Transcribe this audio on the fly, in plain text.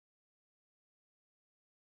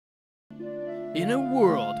in a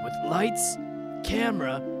world with lights,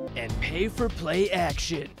 camera, and pay-for-play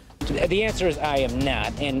action? The answer is I am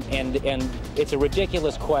not, and it's a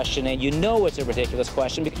ridiculous question, and you know it's a ridiculous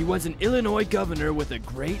question. He was an Illinois governor with a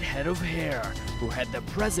great head of hair who had the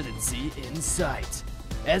presidency in sight.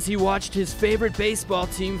 As he watched his favorite baseball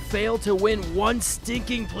team fail to win one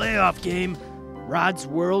stinking playoff game, Rod's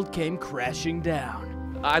world came crashing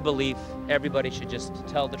down. I believe everybody should just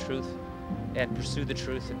tell the truth and pursue the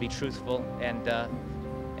truth and be truthful, and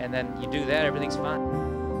then you do that, everything's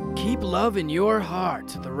fine. Keep love in your heart,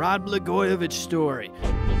 the Rod Blagojevich Story.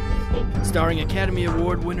 Starring Academy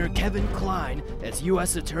Award winner Kevin Kline as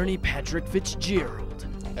U.S. Attorney Patrick Fitzgerald.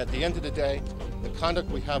 At the end of the day, the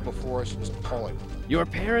conduct we have before us is appalling. Your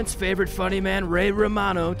parents' favorite funny man Ray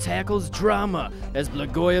Romano tackles drama as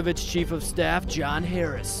Blagojevich Chief of Staff John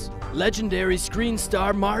Harris. Legendary screen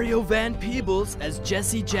star Mario Van Peebles as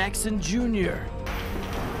Jesse Jackson Jr.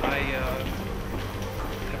 I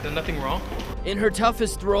have done nothing wrong. In her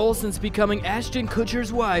toughest role since becoming Ashton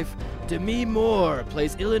Kutcher's wife, Demi Moore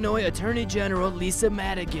plays Illinois Attorney General Lisa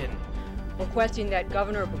Madigan. Requesting that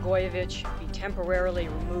Governor Blagojevich be temporarily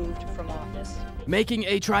removed from office. Making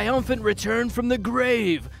a triumphant return from the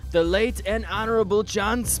grave, the late and Honorable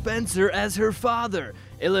John Spencer as her father,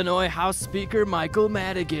 Illinois House Speaker Michael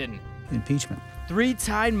Madigan. Impeachment.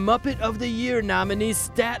 Three-time Muppet of the Year nominee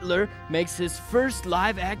Statler makes his first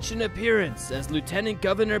live-action appearance as Lieutenant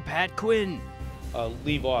Governor Pat Quinn.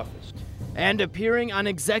 Leave office. And appearing on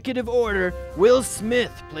executive order, Will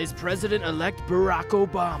Smith plays President-elect Barack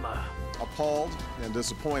Obama. Appalled and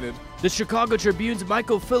disappointed. The Chicago Tribune's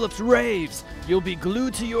Michael Phillips raves, "You'll be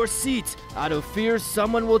glued to your seat out of fear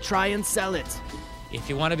someone will try and sell it." If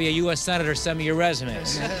you want to be a U.S. Senator, send me your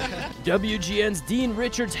resumes. WGN's Dean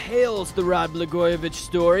Richards hails the Rod Blagojevich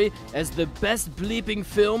Story as the best bleeping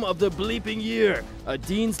film of the bleeping year, a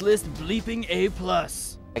Dean's List bleeping A+.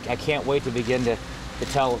 I can't wait to begin to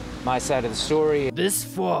tell my side of the story. This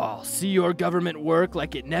fall, see your government work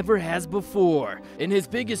like it never has before. In his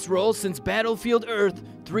biggest role since Battlefield Earth,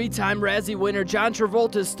 three-time Razzie winner John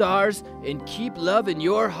Travolta stars in Keep Love in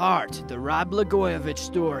Your Heart, the Rod Blagojevich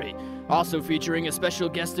Story. Also featuring a special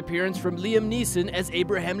guest appearance from Liam Neeson as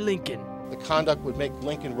Abraham Lincoln. The conduct would make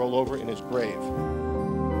Lincoln roll over in his grave.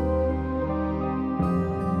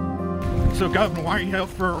 So, Governor, why are you out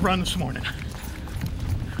for a run this morning?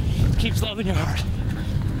 Keeps love in your heart.